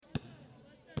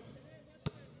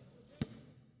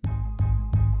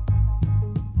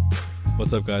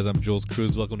What's up, guys? I'm Jules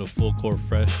Cruz. Welcome to Full Court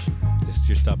Fresh. This is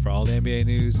your stop for all the NBA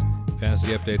news,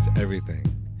 fantasy updates, everything.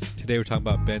 Today we're talking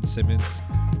about Ben Simmons,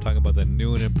 talking about the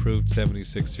new and improved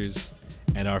 76ers,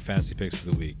 and our fantasy picks for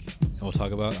the week. And we'll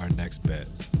talk about our next bet.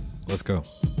 Let's go.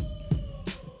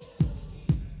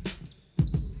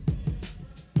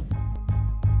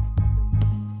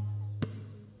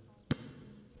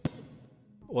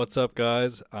 What's up,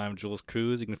 guys? I'm Jules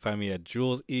Cruz. You can find me at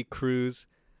Jules E. Cruz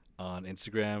on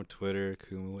Instagram, Twitter,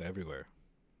 Kumu, everywhere.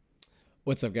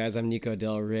 What's up, guys? I'm Nico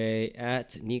Del Rey at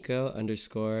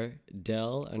Nico_Del_Ray.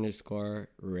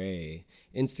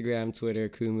 Instagram, Twitter,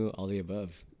 Kumu, all the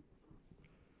above.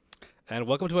 And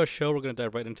welcome to our show. We're going to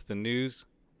dive right into the news.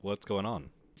 What's going on?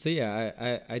 So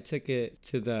yeah, I took it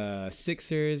to the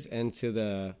Sixers and to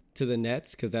the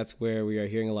Nets because that's where we are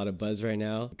hearing a lot of buzz right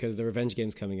now because the revenge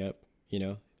game's coming up,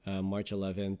 March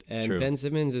 11th. And True. Ben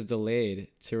Simmons is delayed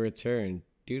to return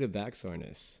due to back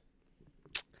soreness.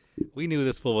 We knew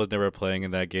this fool was never playing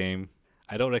in that game.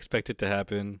 I don't expect it to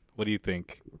happen. What do you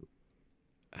think?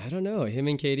 I don't know. Him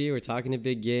and KD were talking a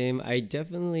big game. I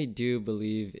definitely do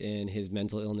believe in his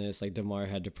mental illness. Like DeMar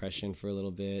had depression for a little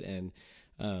bit. And,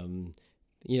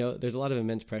 there's a lot of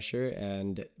immense pressure.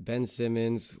 And Ben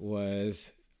Simmons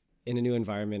was in a new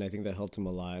environment. I think that helped him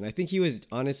a lot. And I think he was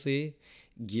honestly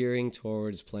gearing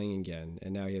towards playing again.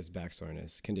 And now he has back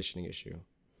soreness, conditioning issue.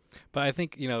 But I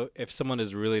think, if someone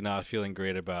is really not feeling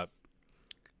great about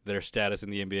their status in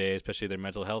the NBA, especially their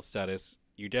mental health status,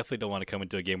 you definitely don't want to come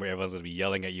into a game where everyone's going to be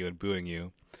yelling at you and booing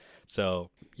you. So,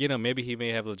 maybe he may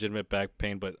have legitimate back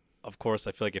pain, but of course,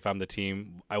 I feel like if I'm the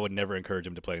team, I would never encourage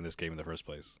him to play in this game in the first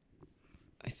place.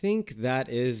 I think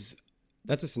that's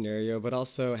a scenario, but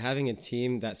also having a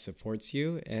team that supports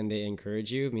you and they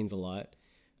encourage you means a lot.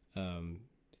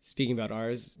 Speaking about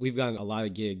ours, we've gotten a lot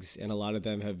of gigs and a lot of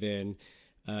them have been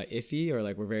iffy or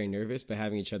like we're very nervous, but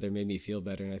having each other made me feel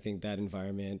better. And I think that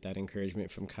environment, that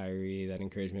encouragement from Kyrie, that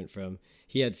encouragement from,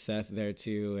 he had Seth there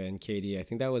too and KD, I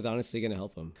think that was honestly going to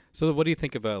help him. So what do you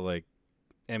think about like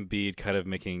Embiid kind of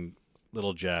making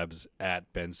little jabs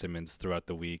at Ben Simmons throughout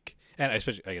the week and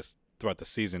especially, I guess, throughout the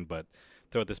season, but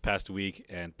throughout this past week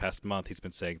and past month, he's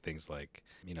been saying things like,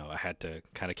 I had to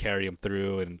kind of carry him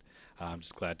through and I'm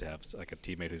just glad to have like a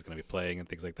teammate who's going to be playing and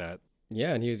things like that.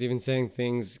 Yeah, and he was even saying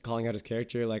things, calling out his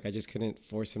character, like I just couldn't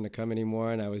force him to come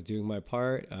anymore, and I was doing my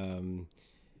part.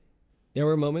 There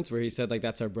were moments where he said, like,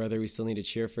 that's our brother, we still need to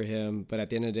cheer for him. But at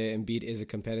the end of the day, Embiid is a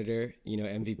competitor,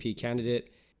 MVP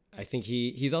candidate. I think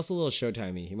he's also a little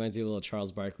Showtimey. He reminds me of a little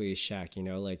Charles Barkley, Shaq,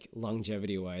 like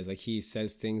longevity-wise. Like he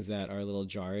says things that are a little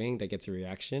jarring, that gets a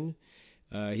reaction.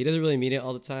 He doesn't really mean it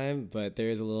all the time, but there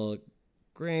is a little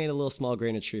small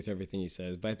grain of truth to everything he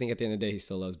says. But I think at the end of the day, he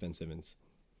still loves Ben Simmons.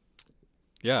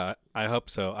 Yeah, I hope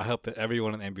so. I hope that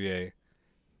everyone in the NBA,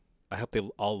 I hope they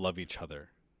all love each other.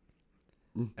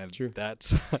 And true.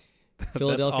 That's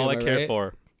Philadelphia, that's all I care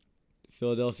for.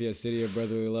 Philadelphia, city of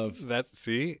brotherly love.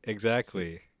 See?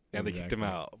 Exactly. And they kicked him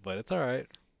out, but it's all right.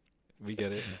 We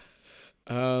get it.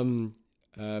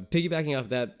 Piggybacking off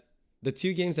that, the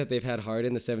two games that they've had hard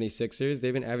in the 76ers,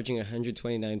 they've been averaging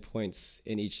 129 points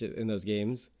in those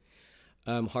games.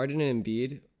 Harden and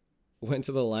Embiid went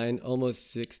to the line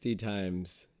almost 60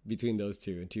 times between those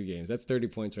two in two games. That's 30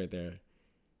 points right there.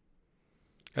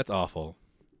 That's awful.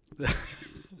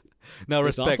 No,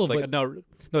 respect. Awful, like no,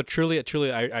 truly,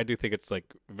 I do think it's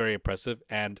like very impressive,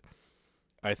 and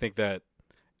I think that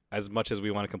as much as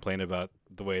we want to complain about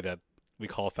the way that we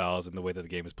call fouls and the way that the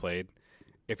game is played,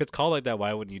 if it's called like that,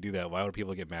 why wouldn't you do that? Why would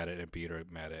people get mad at Embiid or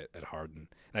mad at Harden?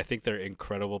 And I think they're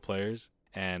incredible players,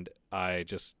 and I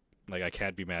just I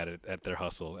can't be mad at their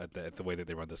hustle, at the way that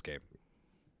they run this game.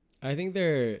 I think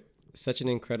they're such an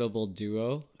incredible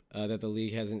duo that the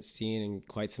league hasn't seen in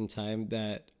quite some time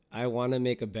that I want to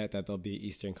make a bet that they'll be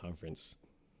Eastern Conference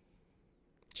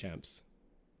champs.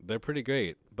 They're pretty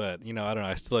great, but, I don't know.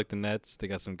 I still like the Nets. They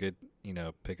got some good,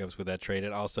 pickups with that trade.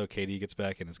 And also KD gets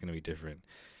back, and it's going to be different.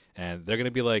 And they're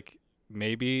going to be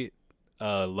maybe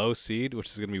a low seed,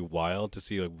 which is going to be wild to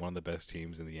see one of the best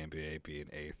teams in the NBA be an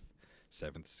 8th,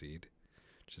 7th seed,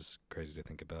 which is crazy to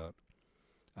think about.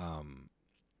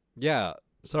 Yeah,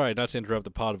 sorry, not to interrupt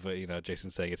the pod, but,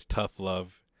 Jason's saying it's tough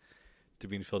love to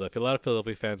be in Philadelphia. A lot of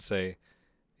Philadelphia fans say,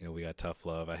 we got tough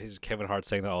love. I hear Kevin Hart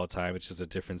saying that all the time. It's just a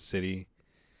different city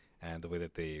and the way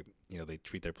that they, they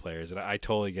treat their players. And I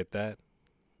totally get that.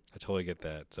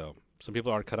 So some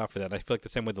people aren't cut out for that. And I feel like the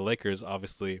same with the Lakers,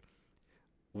 obviously,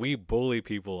 we bully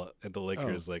people at the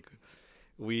Lakers. Oh.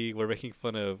 We were making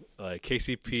fun of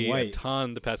KCP Dwight. a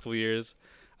ton the past couple of years.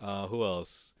 Who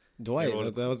else? Dwight,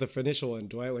 that was the initial one.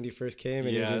 Dwight when he first came,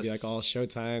 and he was going to be Yes. all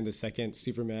Showtime, the second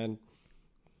Superman.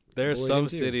 There are bullied him some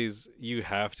too. cities you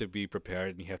have to be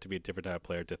prepared and you have to be a different type of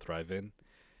player to thrive in.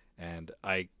 And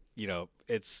it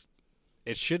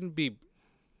shouldn't be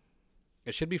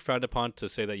it should be frowned upon to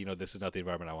say that this is not the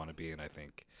environment I want to be in. I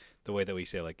think the way that we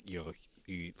say like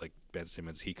like Ben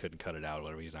Simmons, he couldn't cut it out,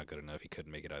 whatever. He's not good enough. He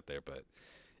couldn't make it out there. But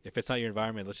if it's not your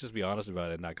environment, let's just be honest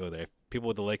about it and not go there. If people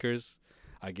with the Lakers,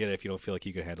 I get it if you don't feel like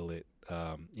you can handle it.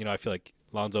 I feel like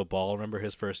Lonzo Ball. Remember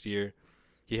his first year,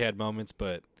 he had moments,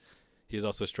 but he was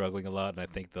also struggling a lot. And I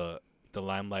think the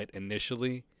limelight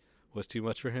initially was too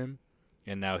much for him,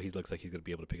 and now he looks like he's gonna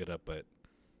be able to pick it up. But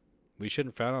we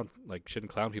shouldn't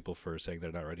clown people for saying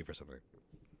they're not ready for something.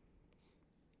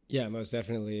 Yeah, most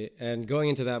definitely. And going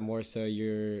into that more so,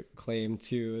 your claim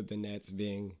to the Nets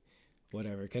being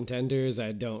whatever contenders,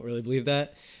 I don't really believe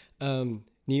that. New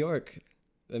York,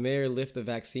 the mayor lifted the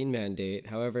vaccine mandate.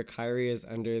 However, Kyrie is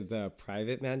under the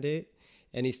private mandate,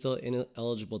 and he is still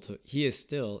ineligible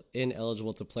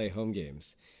to play home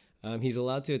games. He's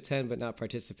allowed to attend but not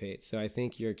participate. So I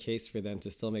think your case for them to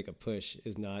still make a push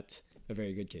is not a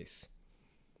very good case.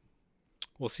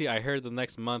 We'll see. I heard the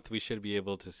next month we should be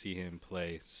able to see him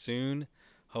play soon.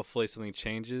 Hopefully something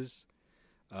changes.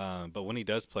 But when he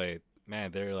does play,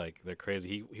 man, they're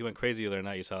crazy. He went crazy the other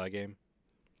night. You saw that game?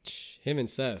 Him and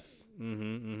Seth.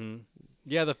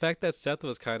 Yeah, the fact that Seth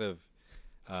was kind of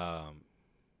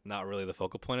not really the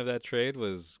focal point of that trade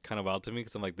was kind of wild to me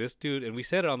because I'm like, this dude, and we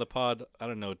said it on the pod, I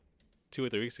don't know, 2 or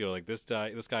 3 weeks ago, like this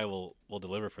guy will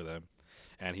deliver for them,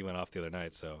 and he went off the other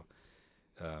night. So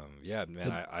yeah,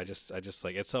 man, I just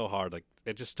like it's so hard. Like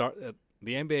it just the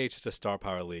NBA is just a star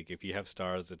power league. If you have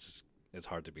stars, it's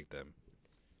hard to beat them.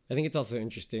 I think it's also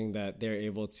interesting that they're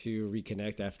able to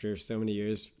reconnect after so many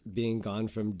years being gone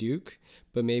from Duke,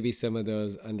 but maybe some of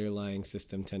those underlying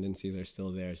system tendencies are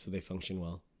still there, so they function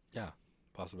well. Yeah,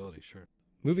 possibility, sure.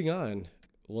 Moving on,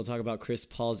 we'll talk about Chris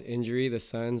Paul's injury. The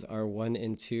Suns are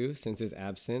 1-2 since his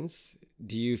absence.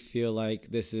 Do you feel like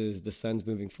this is the Suns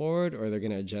moving forward, or they're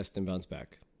going to adjust and bounce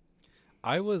back?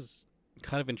 I was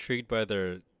kind of intrigued by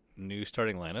their new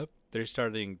starting lineup. They're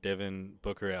starting Devin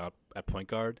Booker out at point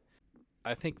guard.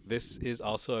 I think this is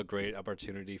also a great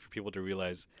opportunity for people to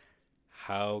realize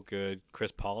how good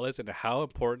Chris Paul is and how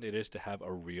important it is to have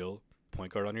a real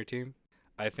point guard on your team.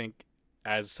 I think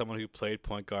as someone who played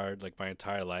point guard like my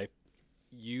entire life,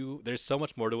 there's so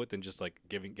much more to it than just like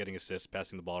getting assists,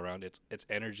 passing the ball around. It's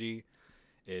energy,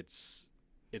 it's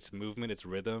movement, it's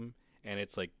rhythm, and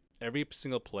it's like every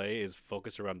single play is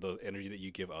focused around the energy that you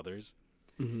give others.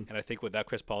 Mm-hmm. And I think without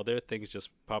Chris Paul there, things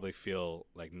just probably feel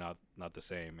like not the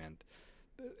same. And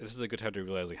this is a good time to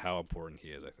realize like how important he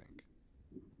is, I think.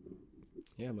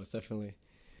 Yeah, most definitely.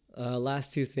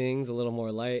 Last two things, a little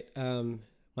more light.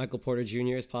 Michael Porter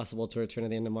Jr. is possible to return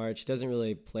at the end of March. Doesn't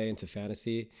really play into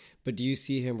fantasy, but do you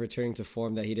see him returning to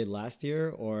form that he did last year,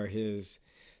 or his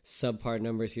subpar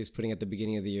numbers he was putting at the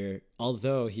beginning of the year?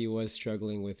 Although he was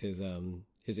struggling with his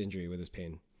injury, with his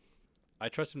pain. I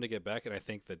trust him to get back, and I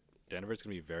think that Denver's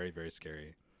going to be very, very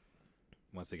scary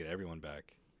once they get everyone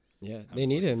back. Yeah, they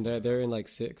need him. They're in like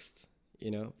 6th,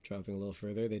 dropping a little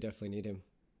further. They definitely need him.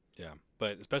 Yeah,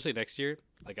 but especially next year.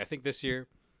 Like I think this year,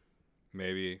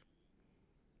 maybe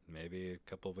a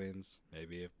couple wins,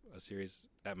 maybe a series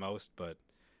at most. But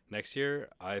next year,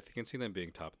 I can see them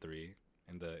being top 3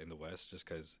 in the West, just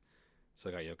because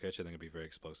still got Jokic, and they're gonna be very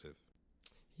explosive.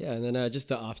 Yeah, and then just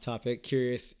the off topic,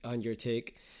 curious on your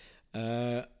take.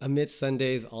 Amidst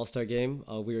Sunday's All-Star game,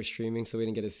 we were streaming, so we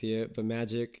didn't get to see it.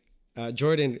 But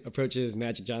Jordan approaches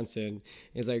Magic Johnson.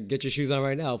 He's like, "Get your shoes on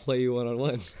right now. I'll play you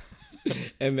one-on-one."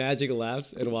 And Magic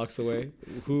laughs and walks away.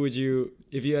 Who would you,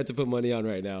 if you had to put money on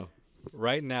right now?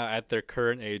 Right now, at their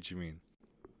current age, you mean?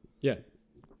 Yeah.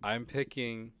 I'm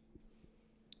picking.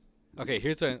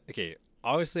 Okay,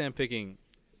 obviously, I'm picking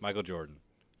Michael Jordan,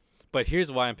 but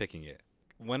here's why I'm picking it.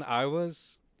 When I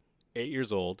was 8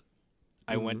 years old,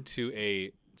 I went to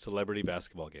a celebrity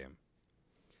basketball game,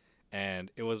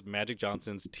 and it was Magic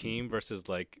Johnson's team versus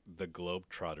like the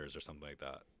Globetrotters or something like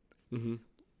that. Mm-hmm.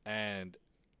 And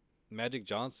Magic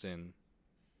Johnson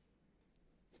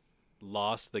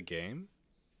lost the game.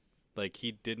 Like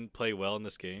he didn't play well in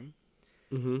this game.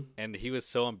 Mm-hmm. And he was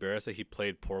so embarrassed that he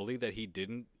played poorly that he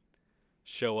didn't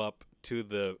show up to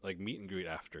the like meet and greet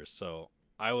after. So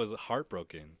I was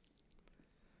heartbroken.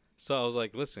 So I was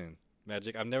like, listen,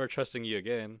 Magic, I'm never trusting you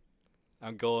again.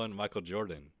 I'm going Michael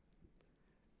Jordan.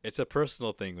 It's a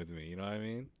personal thing with me, you know what I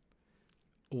mean?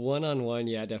 One-on-one,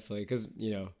 yeah, definitely. Because,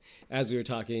 as we were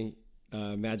talking,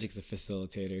 Magic's a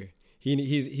facilitator.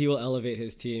 He will elevate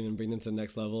his team and bring them to the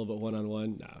next level, but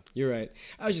one-on-one, nah. You're right.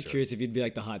 I was just curious if you'd be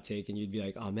like the hot take and you'd be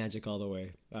like, oh, Magic all the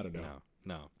way. I don't know.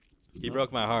 No. He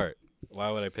broke my heart.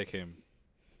 Why would I pick him?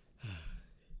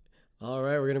 All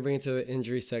right, we're gonna bring it to the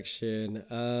injury section.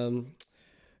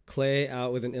 Clay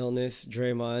out with an illness.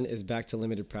 Draymond is back to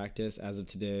limited practice as of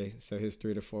today, so his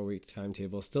 3 to 4 week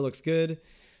timetable still looks good.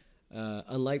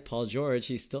 Unlike Paul George,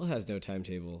 he still has no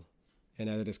timetable, and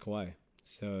neither does Kawhi.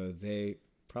 So they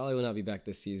probably will not be back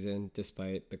this season,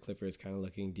 despite the Clippers kind of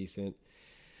looking decent.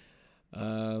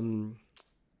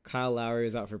 Kyle Lowry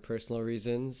is out for personal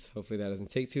reasons. Hopefully that doesn't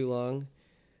take too long.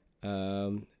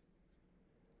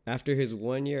 After his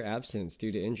 1 year absence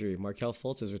due to injury, Markelle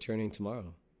Fultz is returning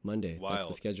tomorrow, Monday. Wild. That's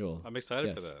the schedule. I'm excited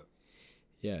Yes. for that.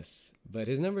 Yes, but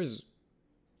his numbers,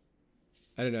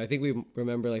 I don't know. I think we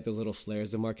remember like those little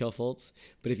flares of Markelle Fultz,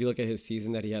 but if you look at his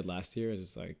season that he had last year, it's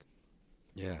just like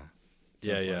Yeah.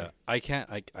 so Yeah. far. I can't.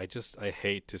 I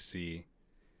hate to see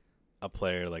a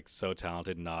player like so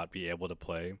talented not be able to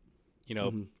play. You know,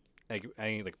 Mhm.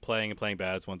 like playing and playing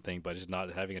bad is one thing, but just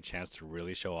not having a chance to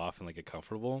really show off and like get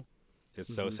comfortable is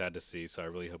so sad to see. So I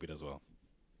really hope he does well.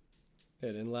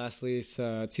 Good. And lastly,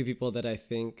 so two people that I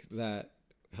think that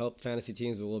help fantasy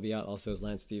teams but will be out also is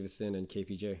Lance Stevenson and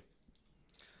KPJ.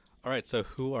 All right. So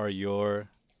who are your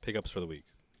pickups for the week?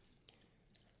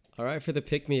 All right, for the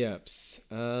pick-me-ups.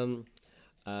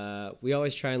 We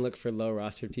always try and look for low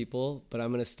rostered people, but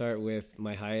I'm going to start with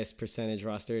my highest percentage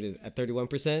rostered is at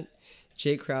 31%.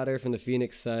 Jay Crowder from the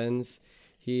Phoenix Suns.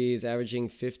 He's averaging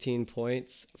 15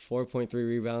 points, 4.3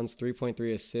 rebounds,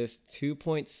 3.3 assists,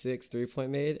 2.6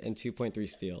 3-point made, and 2.3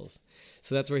 steals.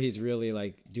 So that's where he's really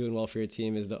like doing well for your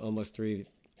team is the almost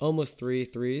three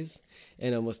threes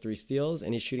and almost 3 steals,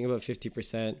 and he's shooting about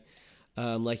 50%.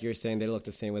 Like you were saying, they look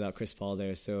the same without Chris Paul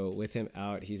there. So with him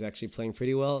out, he's actually playing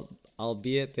pretty well,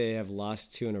 albeit they have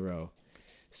lost 2 in a row.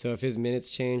 So if his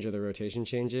minutes change or the rotation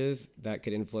changes, that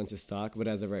could influence his stock. But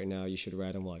as of right now, you should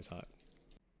ride him while he's hot.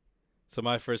 So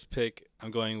my first pick,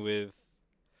 I'm going with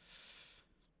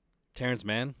Terrence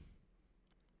Mann.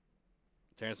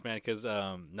 Because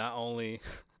not only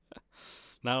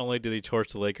did he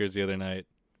torch the Lakers the other night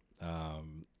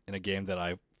in a game that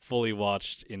I fully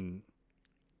watched in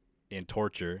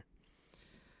torture,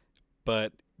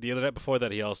 but the other night before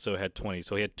that he also had 20.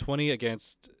 So he had 20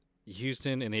 against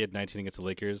Houston and he had 19 against the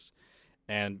Lakers,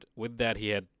 and with that he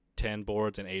had 10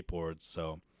 boards and 8 boards.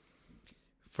 So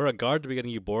for a guard to be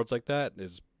getting you boards like that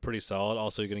is pretty solid.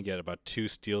 Also, you're going to get about 2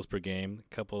 steals per game,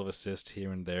 a couple of assists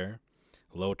here and there,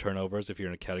 low turnovers if you're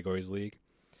in a categories league.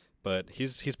 But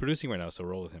he's producing right now, so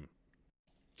roll with him.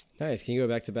 Nice. Can you go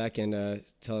back to back and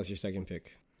tell us your second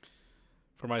pick?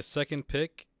 For my second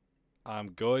pick, I'm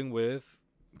going with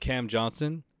Cam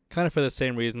Johnson, kind of for the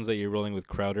same reasons that you're rolling with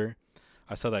Crowder.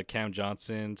 I saw that Cam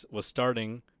Johnson was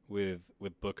starting with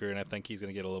Booker, and I think he's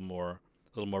going to get a little more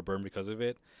burn because of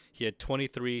it. He had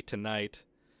 23 tonight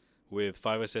with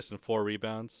 5 assists and 4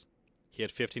 rebounds. He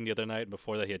had 15 the other night, and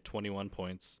before that he had 21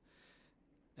 points.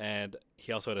 And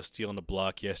he also had a steal and a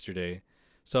block yesterday.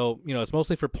 So, it's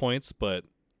mostly for points, but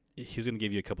he's going to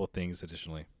give you a couple of things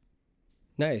additionally.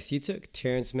 Nice. You took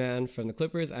Terrence Mann from the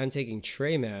Clippers. I'm taking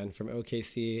Trey Mann from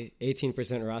OKC, 18%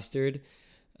 rostered.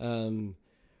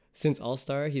 Since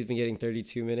All-Star, he's been getting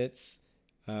 32 minutes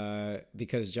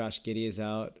because Josh Giddey is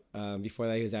out. Before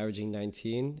that, he was averaging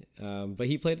 19. But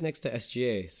he played next to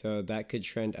SGA, so that could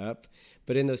trend up.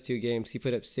 But in those 2 games, he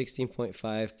put up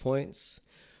 16.5 points,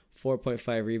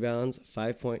 4.5 rebounds,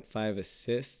 5.5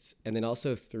 assists, and then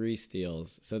also 3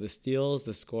 steals. So the steals,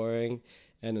 the scoring,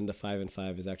 and then the 5 and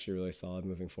 5 is actually really solid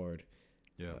moving forward.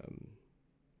 Yeah.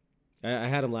 I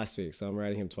had him last week, so I'm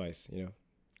riding him twice,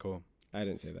 Cool. I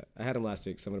didn't say that. I had him last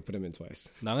week, so I'm going to put him in twice.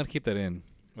 No, I'm going to keep that in.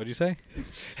 What'd you say?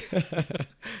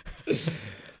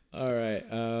 All right.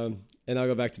 And I'll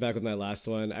go back to back with my last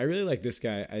one. I really like this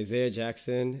guy, Isaiah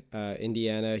Jackson,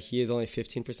 Indiana. He is only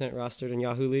 15% rostered in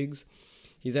Yahoo leagues.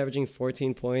 He's averaging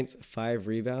 14 points, 5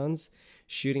 rebounds,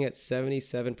 shooting at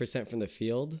 77% from the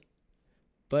field,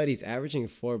 but he's averaging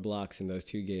 4 blocks in those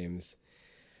 2 games.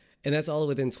 And that's all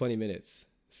within 20 minutes.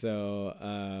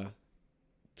 So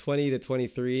 20 to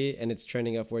 23, and it's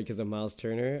trending upward because of Miles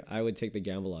Turner. I would take the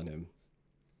gamble on him.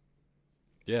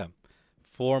 Yeah.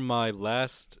 For my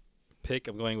last pick,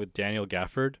 I'm going with Daniel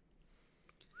Gafford.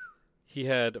 He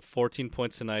had 14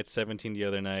 points tonight, 17 the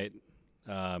other night,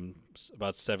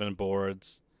 about 7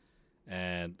 boards,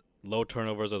 and low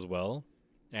turnovers as well.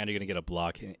 And you're going to get a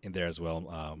block in there as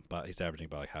well. But he's averaging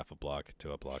about like half a block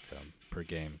to a block per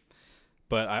game.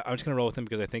 But I'm just going to roll with him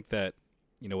because I think that,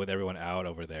 with everyone out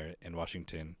over there in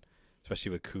Washington,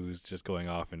 especially with Kuz just going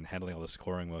off and handling all the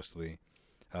scoring mostly,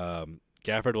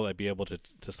 Gafford will be able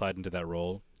to slide into that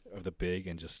role of the big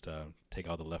and just take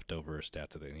all the leftover stats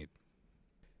that they need.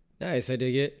 Nice, I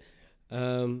dig it.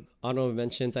 Honorable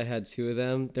mentions, I had two of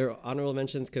them. They're honorable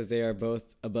mentions because they are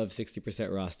both above 60%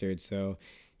 rostered. So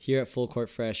here at Full Court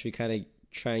Fresh, we kind of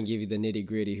try and give you the nitty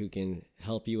gritty who can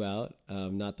help you out,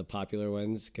 not the popular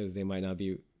ones because they might not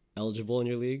be eligible in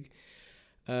your league.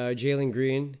 Jalen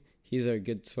Green, he's a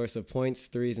good source of points,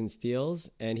 threes, and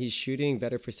steals, and he's shooting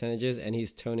better percentages and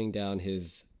he's toning down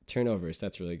his turnovers.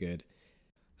 That's really good.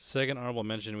 Second honorable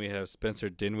mention, we have Spencer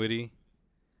Dinwiddie.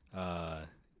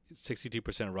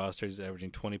 62% roster. He's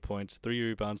averaging 20 points, 3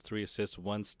 rebounds, 3 assists,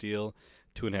 1 steal,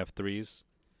 2.5 threes.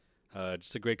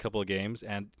 Just a great couple of games.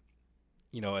 And,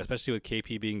 especially with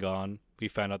KP being gone, we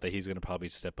found out that he's going to probably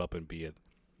step up and be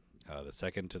the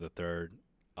second to the third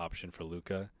option for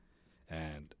Luka.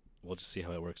 And we'll just see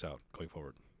how it works out going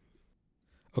forward.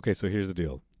 Okay, so here's the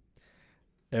deal.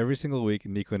 Every single week,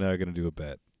 Nico and I are going to do a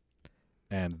bet.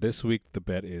 And this week, the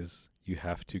bet is you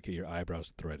have to get your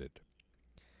eyebrows threaded.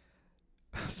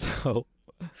 So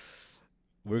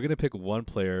we're going to pick one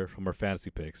player from our fantasy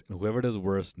picks, and whoever does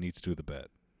worse needs to do the bet.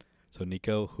 So,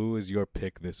 Nico, who is your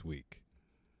pick this week?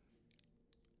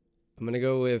 I'm going to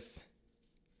go with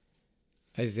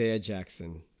Isaiah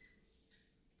Jackson.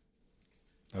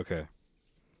 Okay.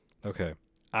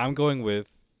 I'm going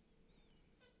with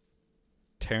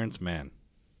Terrence Mann.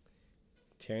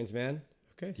 Terrence Mann?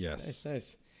 Okay. Yes.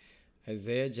 Nice.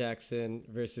 Isaiah Jackson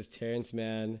versus Terrence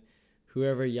Mann.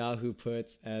 Whoever Yahoo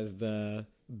puts as the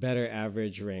better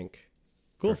average rank.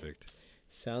 Cool. Perfect.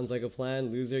 Sounds like a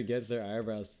plan. Loser gets their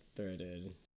eyebrows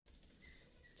threaded.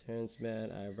 Terrence Mann,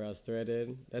 eyebrows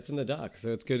threaded. That's in the doc, so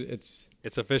it's good. It's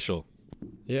official.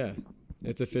 Yeah,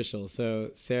 it's official.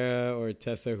 So Sarah or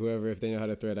Tessa, whoever, if they know how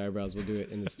to thread eyebrows, will do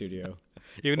it in the studio.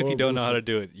 Even if you don't know how to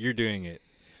do it, you're doing it.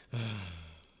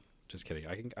 Just kidding.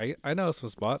 I know some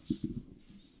spots.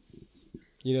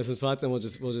 You know some spots, and we'll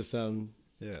just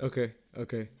Yeah.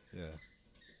 Okay. Yeah.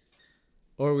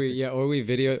 Or we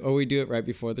do it right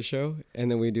before the show,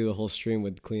 and then we do the whole stream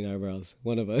with clean eyebrows.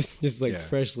 One of us, just like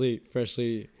freshly.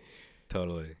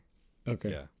 Totally.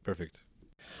 Okay. Yeah. Perfect.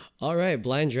 All right,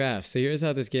 blind draft. So here's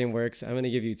how this game works. I'm gonna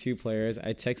give you 2 players.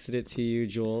 I texted it to you,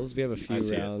 Jules. We have a few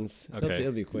rounds. Okay.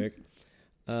 It'll be quick.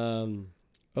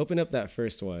 Open up that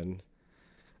first one.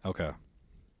 Okay.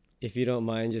 If you don't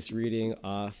mind just reading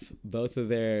off both of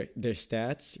their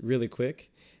stats really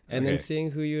quick, and then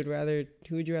seeing who would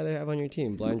you rather have on your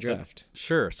team. Blind draft.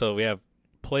 Sure. So we have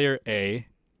player A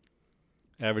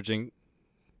averaging,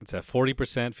 it's at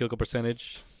 40% field goal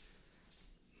percentage,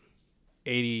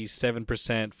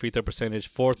 87% free throw percentage,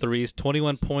 4 threes,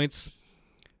 21 points,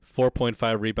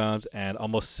 4.5 rebounds, and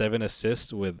almost 7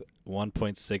 assists with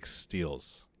 1.6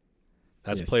 steals.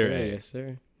 That's player A. Yes,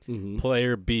 sir. Mm-hmm.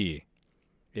 Player B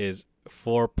is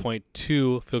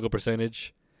 4.2 field goal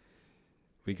percentage.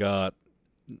 We got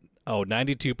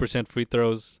 92% free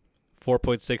throws,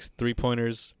 4.6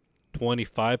 3-pointers,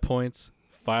 25 points,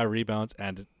 5 rebounds,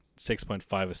 and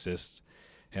 6.5 assists,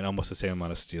 and almost the same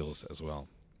amount of steals as well.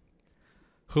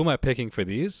 Who am I picking for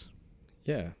these?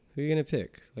 Yeah, who are you gonna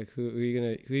pick? Like who are you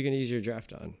gonna use your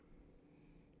draft on?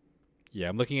 Yeah,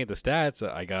 I'm looking at the stats.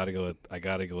 I gotta go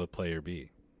with player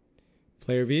B.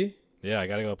 Player B? Yeah, I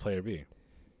gotta go with player B.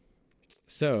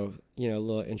 So, a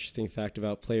little interesting fact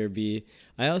about player B.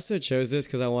 I also chose this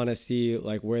because I want to see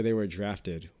like where they were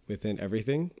drafted within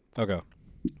everything. Okay.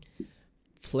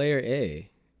 Player A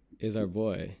is our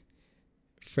boy,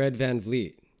 Fred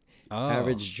VanVleet. Oh.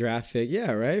 Average draft pick.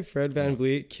 Yeah, right? Fred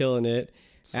VanVleet killing it.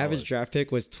 Solid. Average draft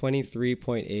pick was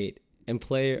 23.8. And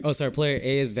player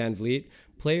A is VanVleet.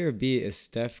 Player B is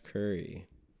Steph Curry.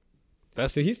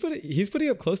 So he's putting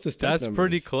up close to Steph That's numbers.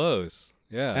 pretty close.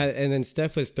 Yeah. And then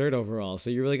Steph was 3rd overall. So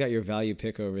you really got your value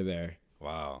pick over there.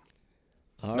 Wow.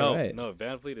 All no, right. No,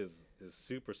 VanVleet is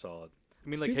super solid. I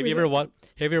mean, like, Super have you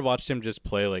ever watched him just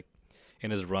play like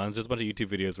in his runs? There's a bunch of YouTube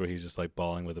videos where he's just like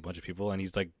balling with a bunch of people and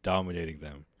he's like dominating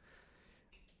them.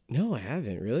 No, I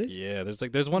haven't. Really? Yeah,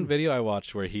 there's one video I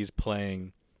watched where he's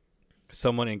playing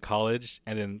someone in college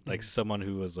and then like someone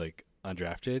who was like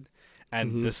undrafted,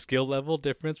 and the skill level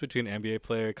difference between NBA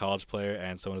player, college player,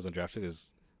 and someone who's undrafted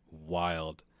is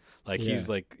wild. Like he's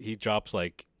like he drops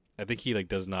like I think he like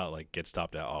does not like get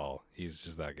stopped at all. He's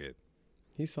just that good.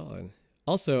 He's solid.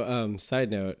 Also,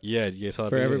 side note. Yeah, you saw that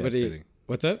for video? everybody.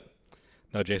 What's up?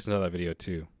 No, Jason saw that video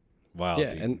too. Wow.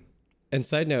 Yeah, dude. and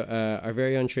side note, our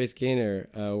very own Trace Gaynor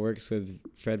works with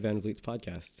Fred VanVleet's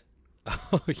podcast.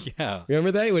 Oh yeah.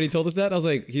 Remember that when he told us that?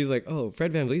 He's like, oh,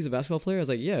 Fred VanVleet's a basketball player. I was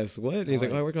like, yes. What? And he's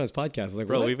like, oh, I work on his podcast. I was like,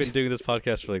 bro, what? we've been doing this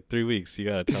podcast for like 3 weeks. You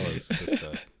gotta tell us this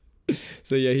stuff.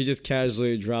 So yeah, he just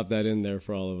casually dropped that in there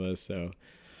for all of us. So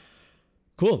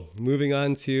cool. Moving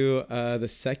on to the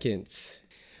second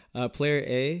player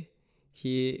A.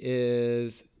 He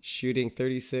is shooting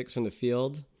 36 from the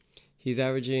field. He's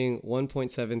averaging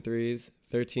 1.7 threes,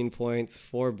 13 points,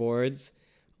 4 boards,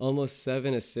 almost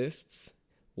 7 assists,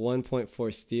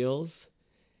 1.4 steals.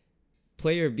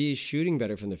 Player B shooting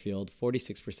better from the field,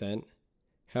 46%.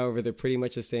 However, they're pretty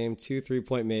much the same. 2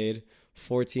 3-point made,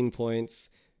 14 points,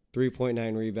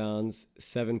 3.9 rebounds,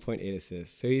 7.8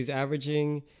 assists. So he's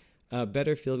averaging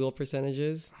better field goal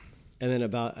percentages and then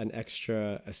about an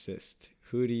extra assist.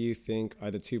 Who do you think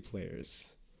are the two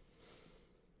players?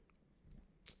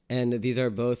 And these are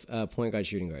both point guard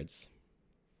shooting guards.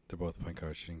 They're both point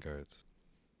guard shooting guards.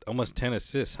 Almost 10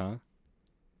 assists, huh?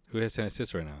 Who has 10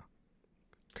 assists right now?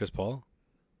 Chris Paul?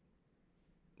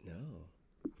 No.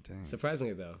 Dang.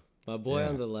 Surprisingly, though, my boy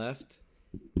on the left,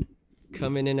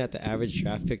 coming in at the average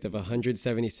draft pick of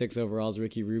 176 overall is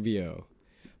Ricky Rubio.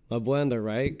 My boy on the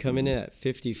right, coming in at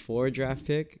 54 draft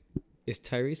pick, is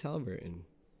Tyrese Haliburton.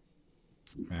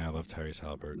 Man, I love Tyrese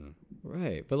Haliburton.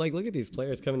 Right, but like, look at these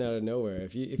players coming out of nowhere.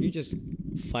 If you just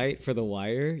fight for the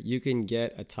wire, you can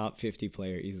get a top 50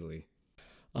 player easily.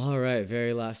 All right,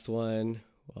 very last one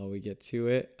while we get to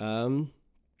it. Two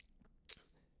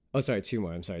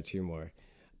more.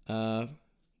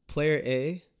 Player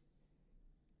A,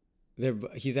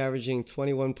 he's averaging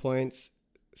 21 points,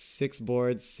 6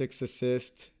 boards, 6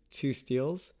 assists, 2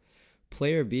 steals.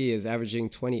 Player B is averaging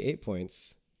 28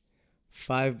 points,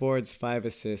 5 boards, 5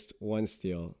 assists, 1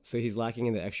 steal. So he's lacking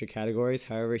in the extra categories.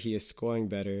 However, he is scoring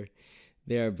better.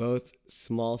 They are both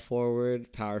small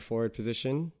forward, power forward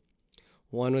position.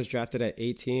 One was drafted at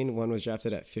 18, one was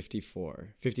drafted at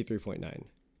 53.9.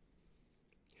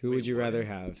 Who would you rather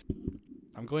have?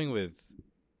 I'm going with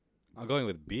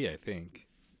B, I think.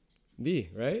 B,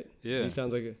 right? Yeah. He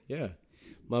sounds like yeah.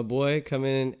 My boy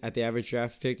coming in at the average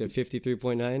draft pick of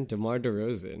 53.9, DeMar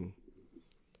DeRozan.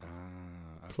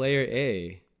 Okay. Player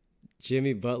A,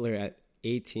 Jimmy Butler at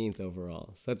 18th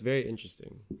overall. So that's very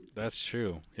interesting. That's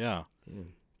true. Yeah.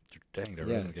 Dang,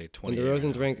 DeRozan gave 28. And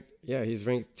DeRozan's ranked, he's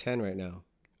ranked 10 right now,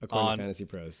 according to Fantasy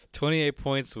Pros. 28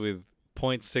 points with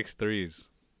 0.6 threes.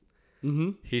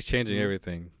 Mm-hmm. He's changing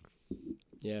everything.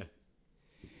 Yeah.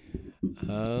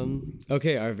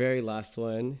 Okay, our very last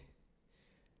one.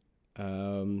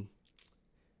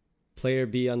 Player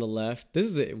B on the left. This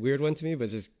is a weird one to me, but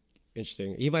it's just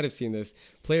interesting. You might have seen this.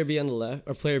 Player B on the left,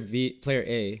 or player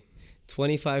A,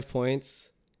 25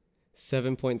 points,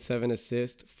 7.7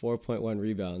 assists, 4.1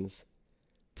 rebounds.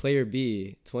 Player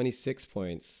B, 26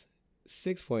 points,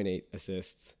 6.8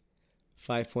 assists,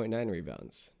 5.9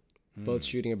 rebounds. Both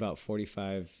shooting about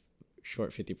 45,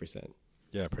 short 50%.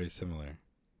 Yeah, pretty similar.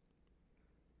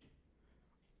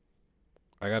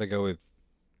 I gotta go with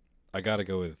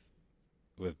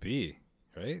B,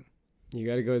 right? You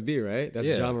gotta go with B, right? That's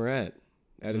Ja Morant.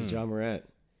 That is Ja Morant.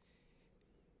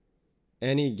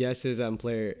 Any guesses on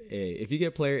player A? If you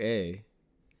get player A,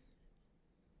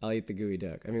 I'll eat the gooey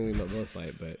duck. I mean, we both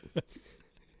might, but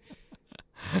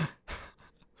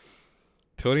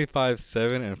 25,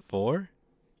 7, and 4?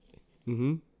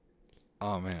 Mm-hmm.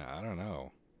 Oh man, I don't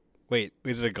know. Wait,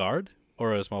 is it a guard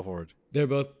or a small forward? They're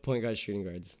both point guard shooting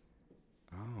guards.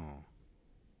 Oh.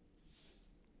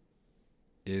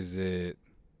 Is it?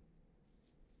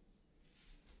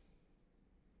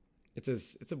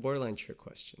 It's a borderline trick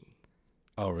question.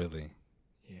 Oh really?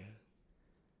 Yeah.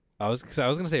 I was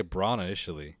gonna say Braun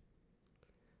initially,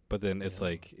 but then it's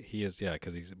like he is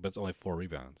because but it's only 4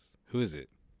 rebounds. Who is it?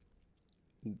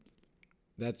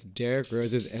 That's Derrick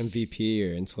Rose's MVP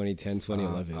year in 2010,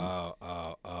 2011.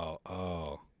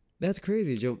 Oh. That's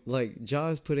crazy. Like, Ja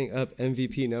is putting up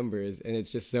MVP numbers, and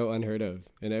it's just so unheard of.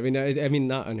 And I mean,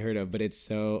 not unheard of, but it's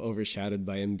so overshadowed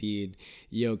by Embiid,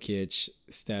 Jokic,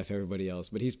 Steph, everybody else.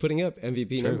 But he's putting up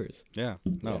MVP numbers. Yeah.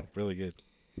 No, really good.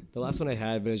 The last one I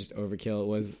had, but it was just overkill,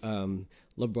 was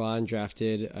LeBron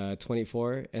drafted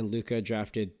 24, and Luka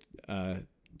drafted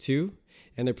 2.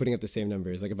 And they're putting up the same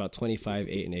numbers, like about 25,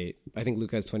 8, and 8. I think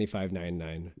Luka has 25, 9,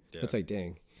 9. Yeah. That's like,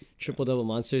 dang. Triple-double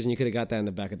monsters, and you could have got that in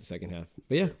the back of the second half.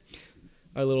 But yeah,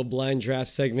 our little blind draft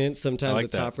segment. Sometimes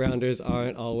like the top rounders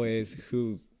aren't always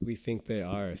who we think they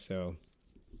are. So,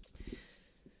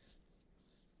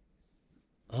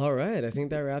 all right. I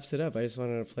think that wraps it up. I just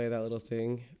wanted to play that little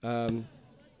thing.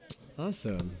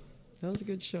 Awesome. That was a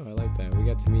good show. I like that. We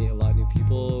got to meet a lot of new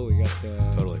people. We got to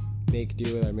totally make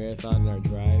do with our marathon and our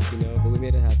drive, but we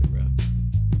made it happen, bro.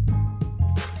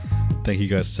 Thank you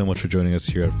guys so much for joining us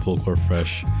here at Full Court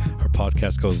Fresh. Our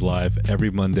podcast goes live every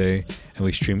Monday, and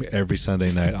we stream every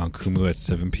Sunday night on Kumu at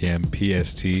 7 p.m.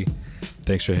 PST.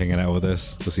 Thanks for hanging out with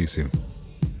us. We'll see you soon.